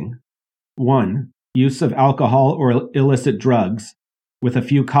breastfeeding. 1. Use of alcohol or illicit drugs, with a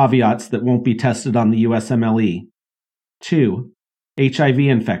few caveats that won't be tested on the USMLE. 2. HIV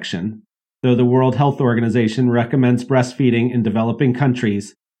infection, though the World Health Organization recommends breastfeeding in developing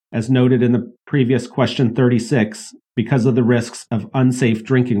countries, as noted in the previous question 36, because of the risks of unsafe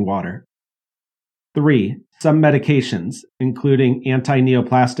drinking water. 3. Some medications, including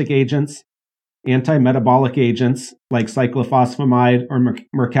anti-neoplastic agents, anti-metabolic agents like cyclophosphamide or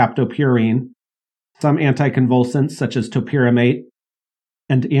mercaptopurine, some anticonvulsants such as topiramate,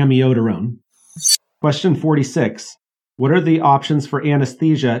 and amiodarone. Question 46. What are the options for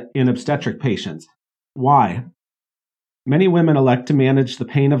anesthesia in obstetric patients? Why? Many women elect to manage the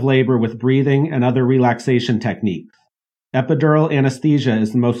pain of labor with breathing and other relaxation techniques. Epidural anesthesia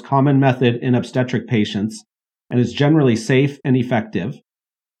is the most common method in obstetric patients and is generally safe and effective.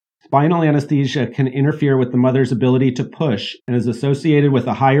 Spinal anesthesia can interfere with the mother's ability to push and is associated with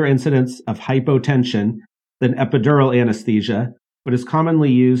a higher incidence of hypotension than epidural anesthesia, but is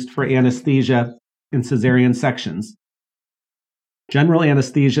commonly used for anesthesia in cesarean sections. General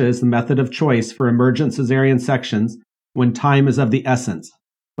anesthesia is the method of choice for emergent cesarean sections when time is of the essence,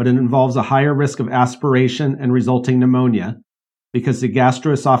 but it involves a higher risk of aspiration and resulting pneumonia because the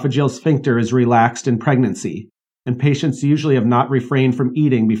gastroesophageal sphincter is relaxed in pregnancy, and patients usually have not refrained from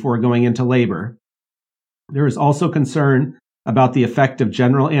eating before going into labor. There is also concern about the effect of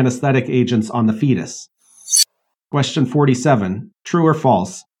general anesthetic agents on the fetus. Question 47. True or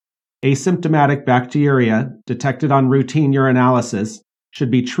false? Asymptomatic bacteriuria detected on routine urinalysis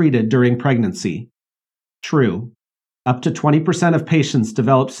should be treated during pregnancy. True. Up to 20% of patients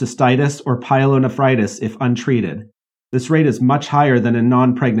develop cystitis or pyelonephritis if untreated. This rate is much higher than in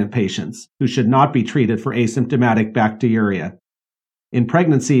non-pregnant patients, who should not be treated for asymptomatic bacteriuria. In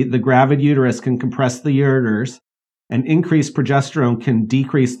pregnancy, the gravid uterus can compress the ureters, and increased progesterone can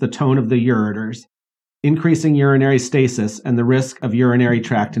decrease the tone of the ureters, increasing urinary stasis and the risk of urinary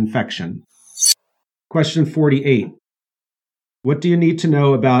tract infection. Question 48. What do you need to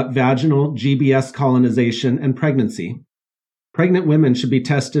know about vaginal GBS colonization and pregnancy? Pregnant women should be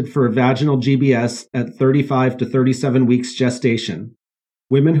tested for vaginal GBS at 35 to 37 weeks gestation.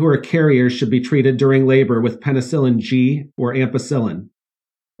 Women who are carriers should be treated during labor with penicillin G or ampicillin.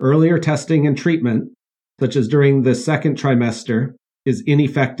 Earlier testing and treatment, such as during the second trimester, is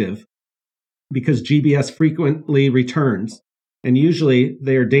ineffective because GBS frequently returns, and usually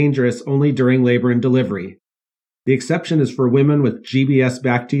they are dangerous only during labor and delivery. The exception is for women with GBS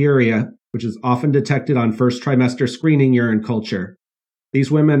bacteriuria, which is often detected on first trimester screening urine culture.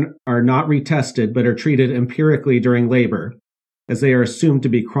 These women are not retested but are treated empirically during labor, as they are assumed to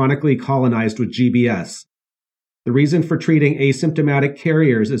be chronically colonized with GBS. The reason for treating asymptomatic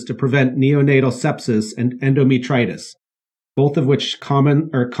carriers is to prevent neonatal sepsis and endometritis, both of which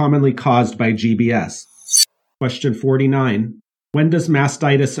are commonly caused by GBS. Question 49. When does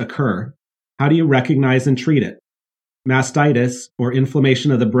mastitis occur? How do you recognize and treat it? Mastitis, or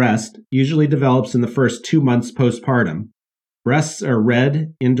inflammation of the breast, usually develops in the first 2 months postpartum. Breasts are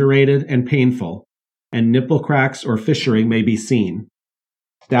red, indurated, and painful, and nipple cracks or fissuring may be seen.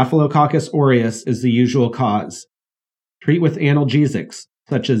 Staphylococcus aureus is the usual cause. Treat with analgesics,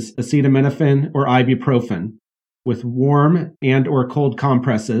 such as acetaminophen or ibuprofen, with warm and or cold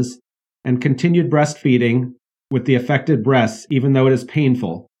compresses, and continued breastfeeding with the affected breasts even though it is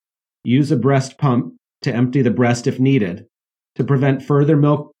painful. Use a breast pump to empty the breast if needed, to prevent further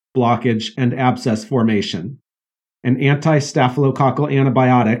milk blockage and abscess formation. An anti-staphylococcal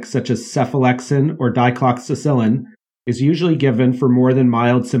antibiotic, such as cephalexin or dicloxacillin, is usually given for more than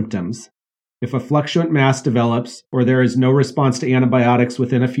mild symptoms. If a fluctuant mass develops or there is no response to antibiotics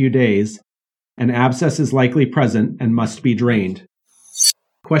within a few days, an abscess is likely present and must be drained.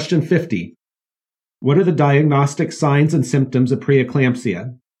 Question 50. What are the diagnostic signs and symptoms of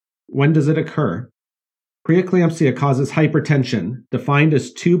preeclampsia? When does it occur? Preeclampsia causes hypertension, defined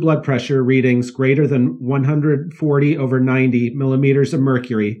as 2 blood pressure readings greater than 140/90 millimeters of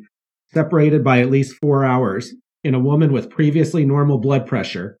mercury, separated by at least 4 hours, in a woman with previously normal blood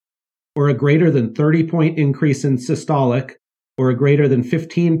pressure, or a greater than 30-point increase in systolic, or a greater than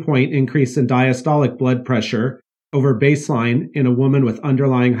 15-point increase in diastolic blood pressure over baseline in a woman with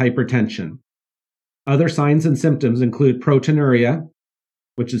underlying hypertension. Other signs and symptoms include proteinuria,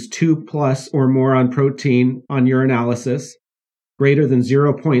 which is 2+ or more on protein on urinalysis, greater than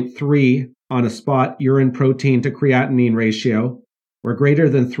 0.3 on a spot urine protein to creatinine ratio, or greater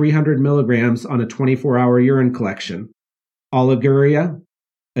than 300 milligrams on a 24-hour urine collection, oliguria,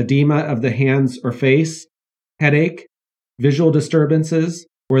 edema of the hands or face, headache, visual disturbances,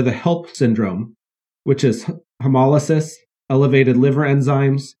 or the HELP syndrome, which is hemolysis, elevated liver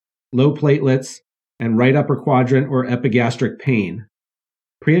enzymes, low platelets, and right upper quadrant or epigastric pain.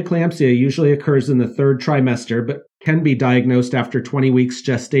 Preeclampsia usually occurs in the 3rd trimester, but can be diagnosed after 20 weeks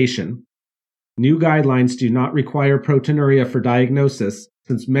gestation. New guidelines do not require proteinuria for diagnosis,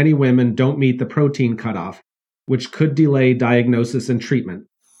 since many women don't meet the protein cutoff, which could delay diagnosis and treatment.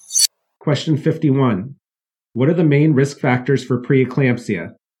 Question 51. What are the main risk factors for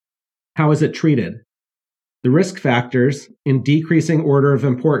preeclampsia? How is it treated? The risk factors, in decreasing order of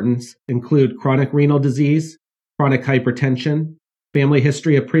importance, include chronic renal disease, chronic hypertension, family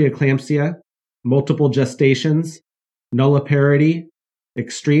history of preeclampsia, multiple gestations, nulliparity,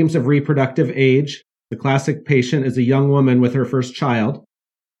 extremes of reproductive age. The classic patient is a young woman with her first child,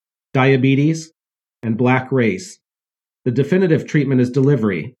 diabetes, and Black race. The definitive treatment is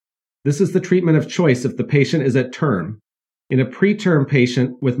delivery. This is the treatment of choice if the patient is at term. In a preterm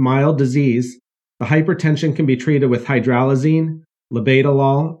patient with mild disease, the hypertension can be treated with hydralazine,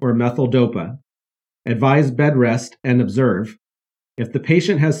 labetalol, or methyldopa. Advise bed rest and observe. If the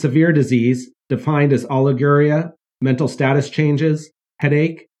patient has severe disease, defined as oliguria, mental status changes,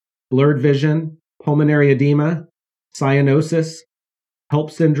 headache, blurred vision, pulmonary edema, cyanosis,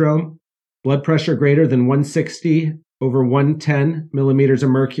 HELP syndrome, blood pressure greater than 160/110 millimeters of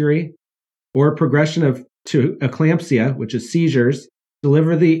mercury, or progression to eclampsia, which is seizures,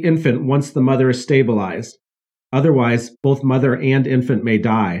 deliver the infant once the mother is stabilized. Otherwise, both mother and infant may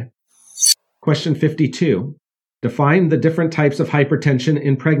die. Question 52. Define the different types of hypertension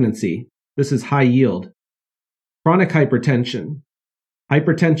in pregnancy. This is high yield. Chronic hypertension.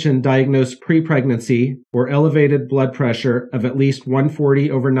 Hypertension diagnosed pre-pregnancy or elevated blood pressure of at least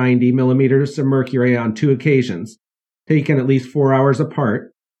 140/90 millimeters of mercury on 2 occasions, taken at least 4 hours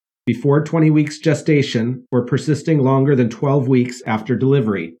apart, before 20 weeks gestation or persisting longer than 12 weeks after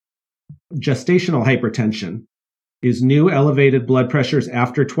delivery. Gestational hypertension is new elevated blood pressures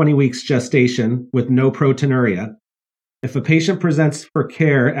after 20 weeks gestation with no proteinuria. If a patient presents for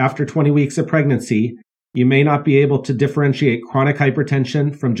care after 20 weeks of pregnancy, you may not be able to differentiate chronic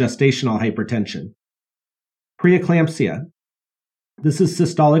hypertension from gestational hypertension. Preeclampsia. This is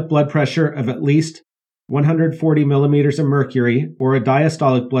systolic blood pressure of at least 140 millimeters of mercury or a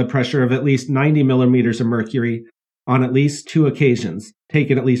diastolic blood pressure of at least 90 millimeters of mercury on at least 2 occasions,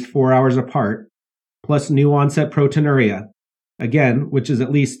 taken at least 4 hours apart, plus new onset proteinuria, again, which is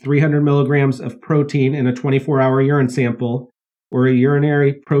at least 300 milligrams of protein in a 24-hour urine sample, or a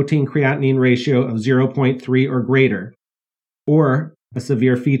urinary protein creatinine ratio of 0.3 or greater, or a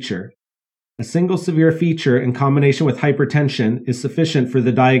severe feature. A single severe feature in combination with hypertension is sufficient for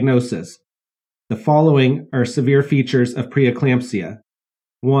the diagnosis. The following are severe features of preeclampsia.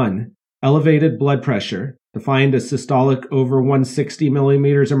 1. Elevated blood pressure, defined as systolic over 160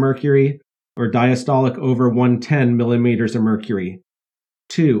 millimeters of mercury or diastolic over 110 millimeters of mercury.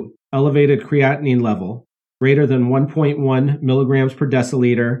 2. Elevated creatinine level, greater than 1.1 milligrams per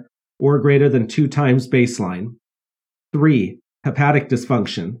deciliter or greater than 2 times baseline. 3. Hepatic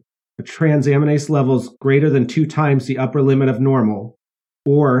dysfunction, the transaminase levels greater than 2 times the upper limit of normal,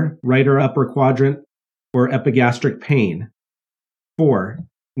 or right or upper quadrant or epigastric pain. 4.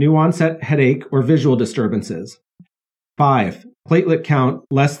 New onset headache or visual disturbances. 5. Platelet count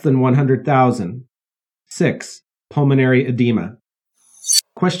less than 100,000. 6. Pulmonary edema.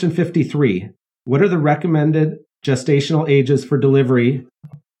 Question 53. What are the recommended gestational ages for delivery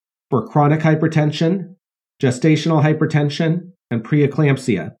for chronic hypertension, gestational hypertension, and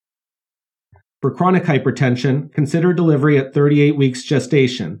preeclampsia? For chronic hypertension, consider delivery at 38 weeks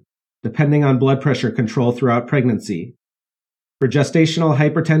gestation, depending on blood pressure control throughout pregnancy. For gestational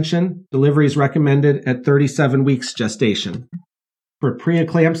hypertension, delivery is recommended at 37 weeks gestation. For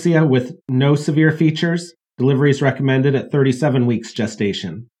preeclampsia with no severe features, delivery is recommended at 37 weeks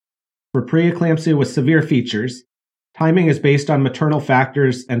gestation. For preeclampsia with severe features, timing is based on maternal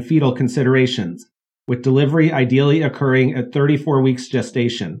factors and fetal considerations, with delivery ideally occurring at 34 weeks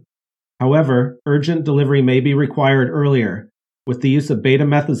gestation. However, urgent delivery may be required earlier, with the use of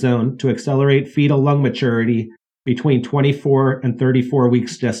betamethasone to accelerate fetal lung maturity between 24 and 34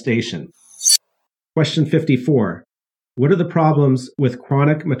 weeks gestation. Question 54. What are the problems with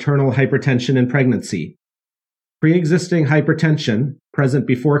chronic maternal hypertension in pregnancy? Pre-existing hypertension, present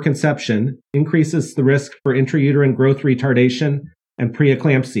before conception, increases the risk for intrauterine growth retardation and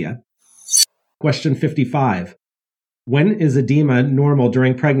preeclampsia. Question 55. When is edema normal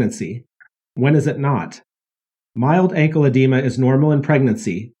during pregnancy? When is it not? Mild ankle edema is normal in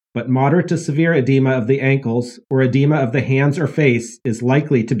pregnancy, but moderate to severe edema of the ankles or edema of the hands or face is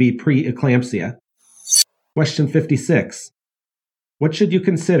likely to be preeclampsia. Question 56. What should you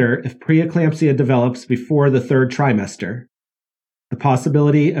consider if preeclampsia develops before the third trimester? The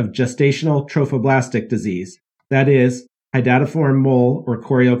possibility of gestational trophoblastic disease, that is, hydatiform mole or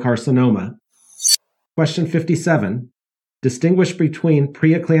choriocarcinoma. Question 57. Distinguish between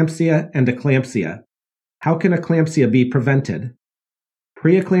preeclampsia and eclampsia. How can eclampsia be prevented?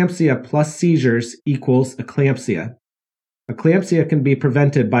 Preeclampsia plus seizures equals eclampsia. Eclampsia can be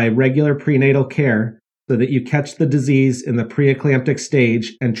prevented by regular prenatal care so that you catch the disease in the preeclamptic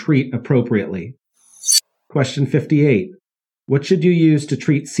stage and treat appropriately. Question 58. What should you use to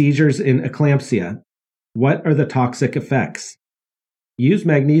treat seizures in eclampsia? What are the toxic effects? Use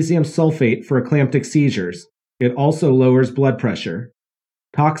magnesium sulfate for eclamptic seizures. It also lowers blood pressure.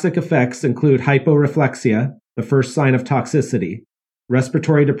 Toxic effects include hyporeflexia, the first sign of toxicity,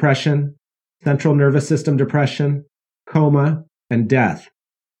 respiratory depression, central nervous system depression, coma, and death.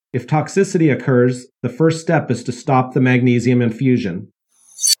 If toxicity occurs, the first step is to stop the magnesium infusion.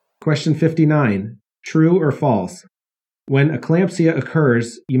 Question 59. True or false? When eclampsia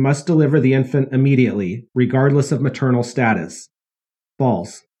occurs, you must deliver the infant immediately, regardless of maternal status.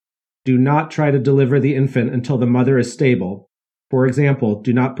 False. Do not try to deliver the infant until the mother is stable. For example,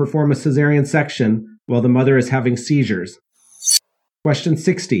 do not perform a cesarean section while the mother is having seizures. Question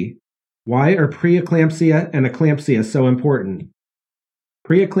 60. Why are preeclampsia and eclampsia so important?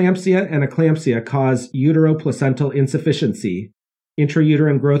 Preeclampsia and eclampsia cause uteroplacental insufficiency,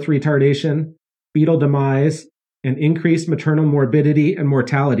 intrauterine growth retardation, fetal demise, and increased maternal morbidity and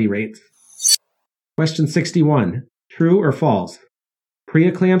mortality rates. Question 61. True or false?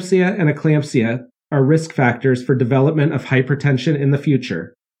 Preeclampsia and eclampsia are risk factors for development of hypertension in the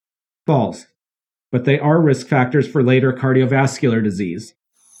future. False. But they are risk factors for later cardiovascular disease.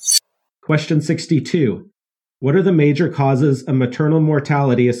 Question 62. What are the major causes of maternal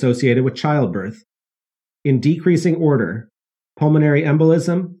mortality associated with childbirth? In decreasing order, pulmonary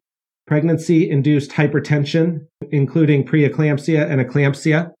embolism, pregnancy-induced hypertension, including preeclampsia and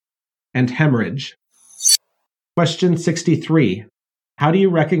eclampsia, and hemorrhage. Question 63. How do you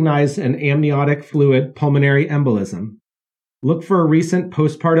recognize an amniotic fluid pulmonary embolism? Look for a recent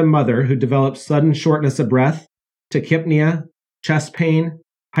postpartum mother who developed sudden shortness of breath, tachypnea, chest pain,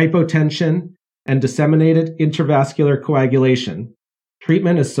 hypotension, and disseminated intravascular coagulation.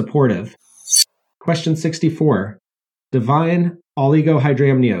 Treatment is supportive. Question 64. Divine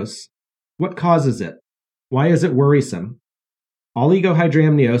oligohydramnios. What causes it? Why is it worrisome?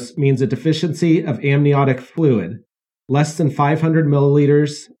 Oligohydramnios means a deficiency of amniotic fluid, less than 500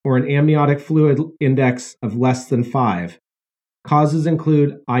 milliliters, or an amniotic fluid index of less than 5. Causes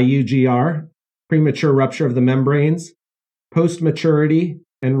include IUGR, premature rupture of the membranes, post-maturity,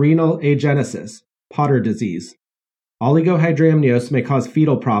 and renal agenesis, Potter disease. Oligohydramnios may cause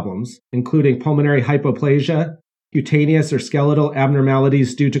fetal problems, including pulmonary hypoplasia, cutaneous or skeletal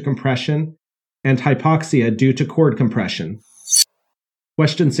abnormalities due to compression, and hypoxia due to cord compression.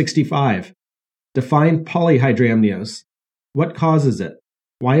 Question 65. Define polyhydramnios. What causes it?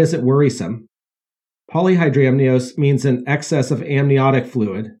 Why is it worrisome? Polyhydramnios means an excess of amniotic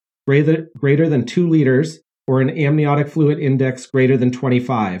fluid, greater than 2 liters, or an amniotic fluid index greater than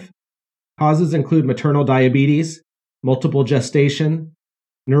 25. Causes include maternal diabetes, multiple gestation,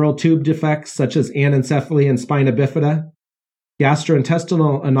 neural tube defects such as anencephaly and spina bifida,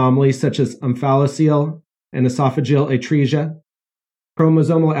 gastrointestinal anomalies such as omphalocele and esophageal atresia,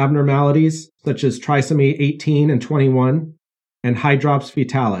 chromosomal abnormalities such as trisomy 18 and 21, and hydrops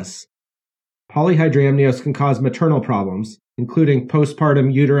fetalis. Polyhydramnios can cause maternal problems, including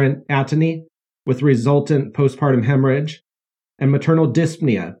postpartum uterine atony, with resultant postpartum hemorrhage, and maternal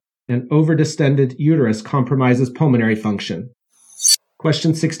dyspnea, an overdistended uterus compromises pulmonary function.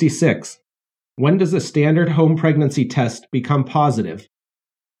 Question 66. When does a standard home pregnancy test become positive?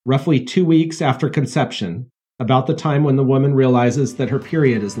 Roughly 2 weeks after conception, about the time when the woman realizes that her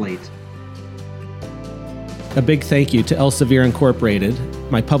period is late. A big thank you to Elsevier Incorporated,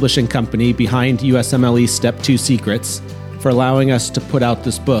 my publishing company behind USMLE Step 2 Secrets, for allowing us to put out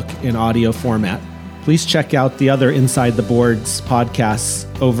this book in audio format. Please check out the other Inside the Boards podcasts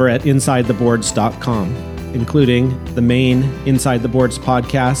over at InsideTheBoards.com, including the main Inside the Boards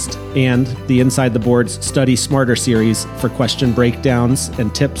podcast and the Inside the Boards Study Smarter series for question breakdowns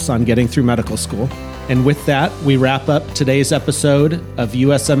and tips on getting through medical school. And with that, we wrap up today's episode of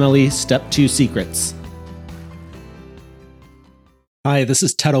USMLE Step 2 Secrets. Hi, this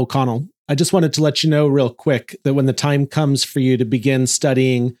is Ted O'Connell. I just wanted to let you know real quick that when the time comes for you to begin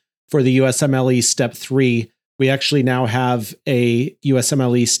studying for the USMLE Step 3, we actually now have a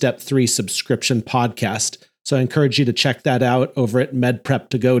USMLE Step 3 subscription podcast. So I encourage you to check that out over at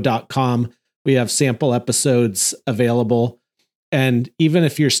medprep2go.com. We have sample episodes available. And even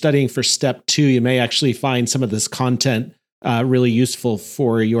if you're studying for Step 2, you may actually find some of this content really useful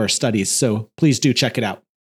for your studies. So please do check it out.